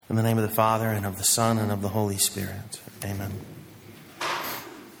In the name of the Father, and of the Son, and of the Holy Spirit. Amen.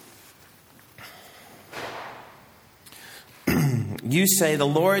 You say the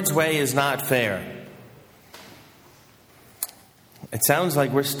Lord's way is not fair. It sounds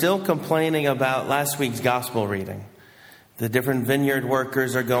like we're still complaining about last week's gospel reading. The different vineyard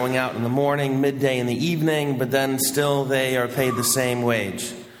workers are going out in the morning, midday, in the evening, but then still they are paid the same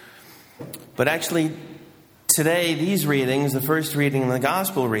wage. But actually, today, these readings, the first reading and the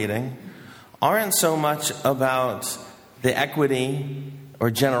gospel reading, aren't so much about the equity or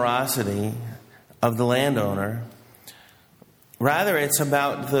generosity of the landowner. Rather, it's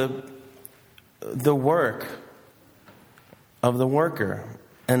about the work of the worker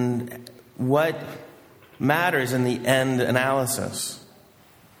and what matters in the end analysis.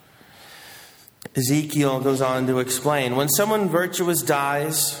 Ezekiel goes on to explain, when someone virtuous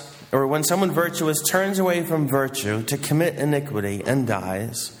dies, or when someone virtuous turns away from virtue to commit iniquity and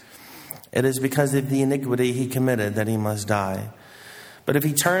dies, it is because of the iniquity he committed that he must die. But if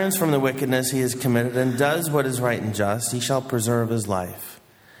he turns from the wickedness he has committed and does what is right and just, he shall preserve his life,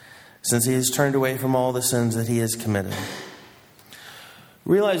 since he has turned away from all the sins that he has committed.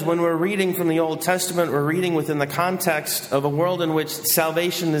 Realize when we're reading from the Old Testament, we're reading within the context of a world in which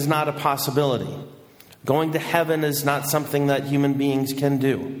salvation is not a possibility. Going to heaven is not something that human beings can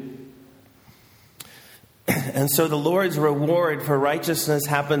do. And so the Lord's reward for righteousness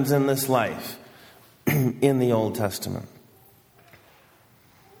happens in this life, in the Old Testament.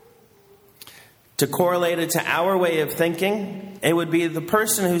 To correlate it to our way of thinking, it would be the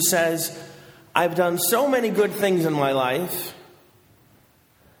person who says, I've done so many good things in my life.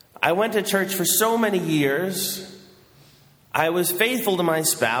 I went to church for so many years. I was faithful to my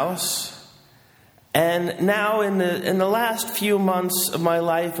spouse. And now in the last few months of my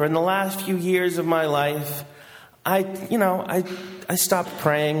life, or in the last few years of my life, I stopped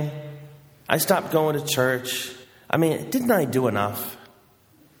praying. I stopped going to church. I mean, didn't I do enough?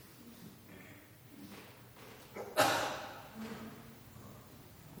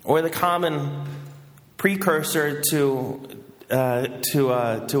 Or the common precursor to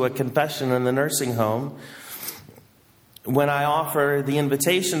a confession in the nursing home, when I offer the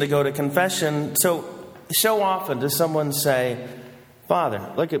invitation to go to confession, so often does someone say,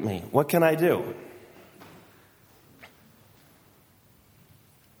 Father, look at me, what can I do?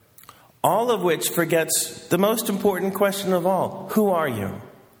 All of which forgets the most important question of all, who are you?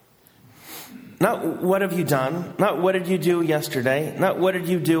 Not what have you done, not what did you do yesterday, not what did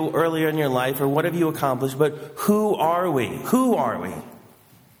you do earlier in your life, or what have you accomplished, but who are we? Who are we?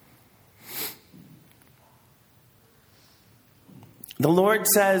 The Lord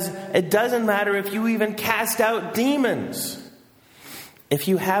says, it doesn't matter if you even cast out demons. If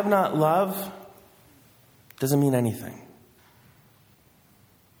you have not love, it doesn't mean anything.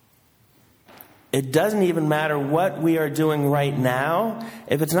 It doesn't even matter what we are doing right now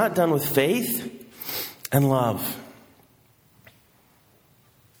if it's not done with faith and love.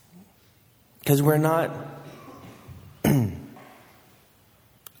 Because we're not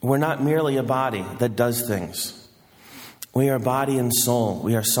merely a body that does things. We are body and soul.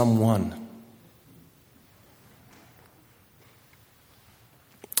 We are someone.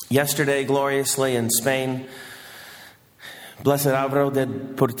 Yesterday, gloriously in Spain, Blessed Alvaro de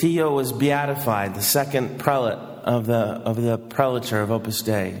Portillo was beatified, the second prelate of the prelature of Opus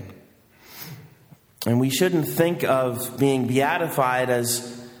Dei. And we shouldn't think of being beatified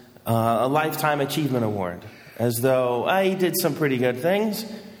as a lifetime achievement award, as though he did some pretty good things.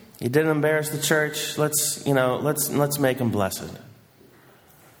 He didn't embarrass the church. Let's make him blessed.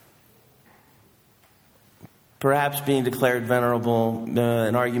 Perhaps being declared venerable,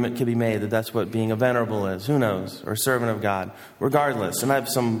 an argument could be made that that's what being a venerable is. Who knows? Or servant of God. Regardless, and I have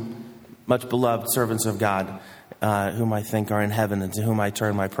some much beloved servants of God whom I think are in heaven and to whom I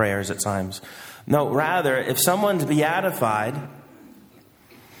turn my prayers at times. No, rather, if someone's beatified,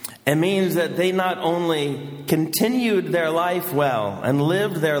 it means that they not only continued their life well and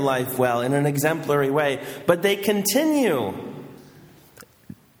lived their life well in an exemplary way, but they continue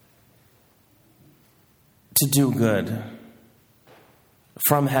to do good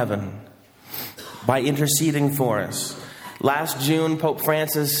from heaven by interceding for us. Last June, Pope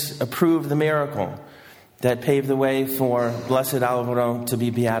Francis approved the miracle that paved the way for Blessed Alvaro to be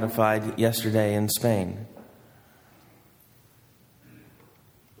beatified yesterday in Spain.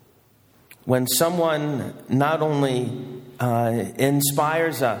 When someone not only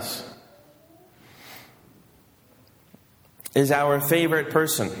inspires us, is our favorite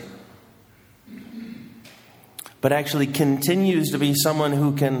person, but actually continues to be someone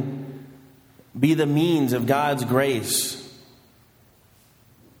who can be the means of God's grace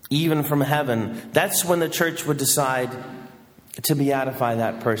even from heaven, that's when the church would decide to beatify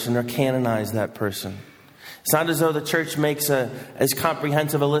that person or canonize that person. It's not as though the church makes as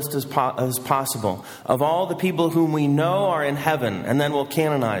comprehensive a list as possible of all the people whom we know are in heaven, and then we'll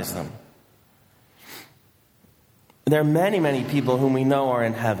canonize them. There are many, many people whom we know are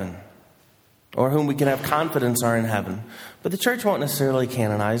in heaven, or whom we can have confidence are in heaven. But the church won't necessarily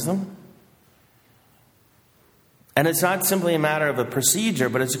canonize them. And it's not simply a matter of a procedure,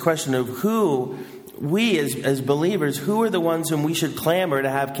 but it's a question of who, we as believers, who are the ones whom we should clamor to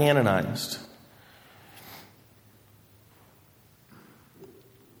have canonized.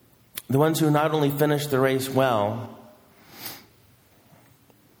 The ones who not only finish the race well,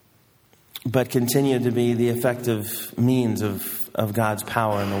 but continue to be the effective means of God's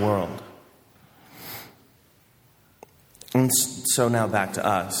power in the world. And so now back to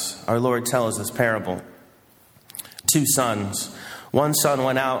us. Our Lord tells this parable. 2 sons. One son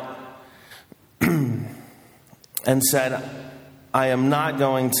went out and said, I am not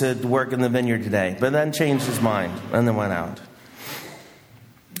going to work in the vineyard today, but then changed his mind and then went out.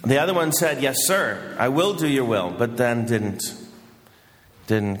 The other one said, yes, sir, I will do your will, but then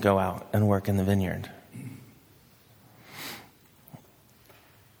didn't go out and work in the vineyard.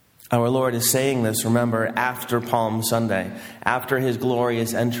 Our Lord is saying this, remember, after Palm Sunday, after his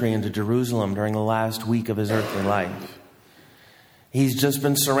glorious entry into Jerusalem during the last week of his earthly life. He's just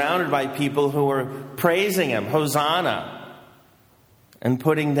been surrounded by people who are praising him, Hosanna, and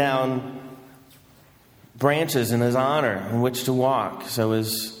putting down branches in his honor in which to walk, so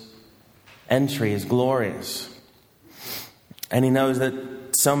his entry is glorious. And he knows that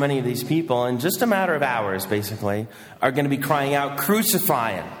so many of these people, in just a matter of hours, basically, are going to be crying out,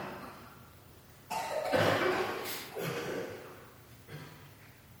 crucify him.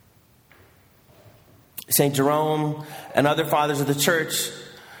 St. Jerome and other fathers of the church,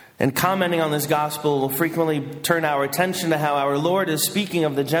 in commenting on this gospel, will frequently turn our attention to how our Lord is speaking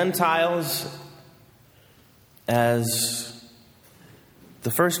of the Gentiles as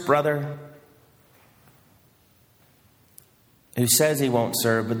the first brother who says he won't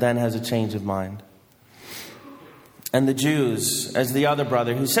serve, but then has a change of mind. And the Jews as the other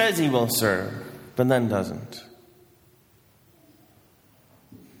brother who says he will serve, but then doesn't.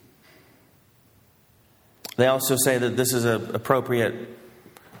 They also say that this is an appropriate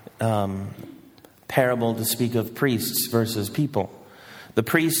parable to speak of priests versus people. The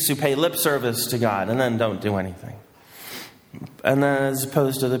priests who pay lip service to God and then don't do anything. And then as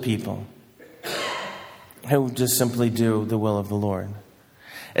opposed to the people who just simply do the will of the Lord.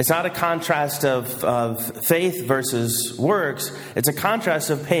 It's not a contrast of faith versus works. It's a contrast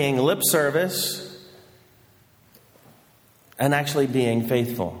of paying lip service and actually being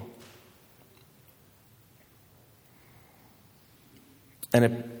faithful. And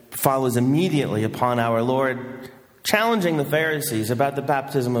it follows immediately upon our Lord challenging the Pharisees about the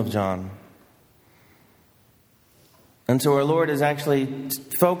baptism of John. And so our Lord is actually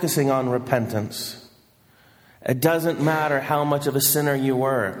focusing on repentance. It doesn't matter how much of a sinner you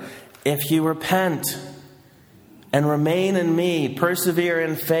were. If you repent and remain in me, persevere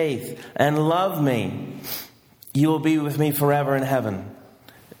in faith, and love me, you will be with me forever in heaven.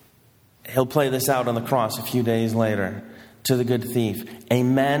 He'll play this out on the cross a few days later to the good thief.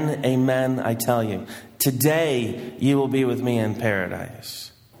 Amen, amen, I tell you. Today you will be with me in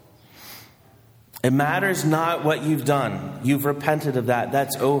paradise. It matters not what you've done. You've repented of that.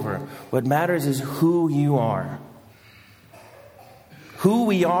 That's over. What matters is who you are. Who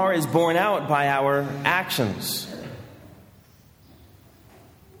we are is borne out by our actions.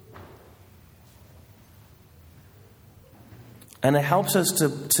 And it helps us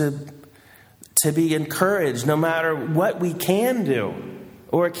to be encouraged no matter what we can do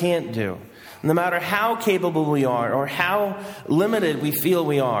or can't do. No matter how capable we are or how limited we feel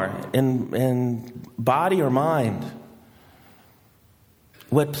we are in body or mind.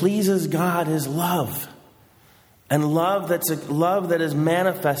 What pleases God is love. And love that is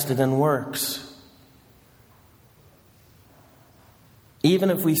manifested in works.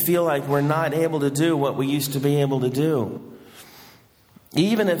 Even if we feel like we're not able to do what we used to be able to do.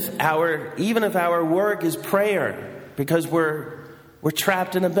 Even if our work is prayer because we're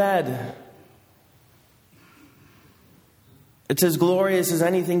trapped in a bed. It's as glorious as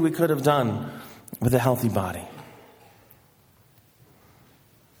anything we could have done with a healthy body.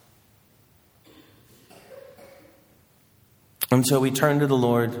 And so we turn to the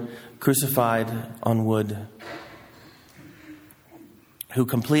Lord, crucified on wood, who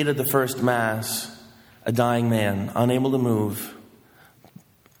completed the first Mass, a dying man, unable to move,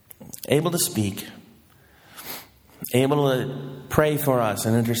 able to speak, able to pray for us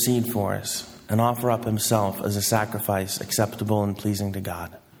and intercede for us, and offer up himself as a sacrifice acceptable and pleasing to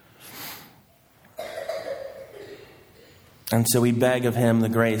God. And so we beg of him the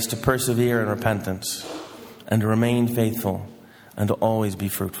grace to persevere in repentance and to remain faithful and to always be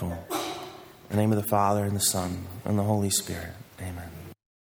fruitful. In the name of the Father, and the Son, and the Holy Spirit. Amen.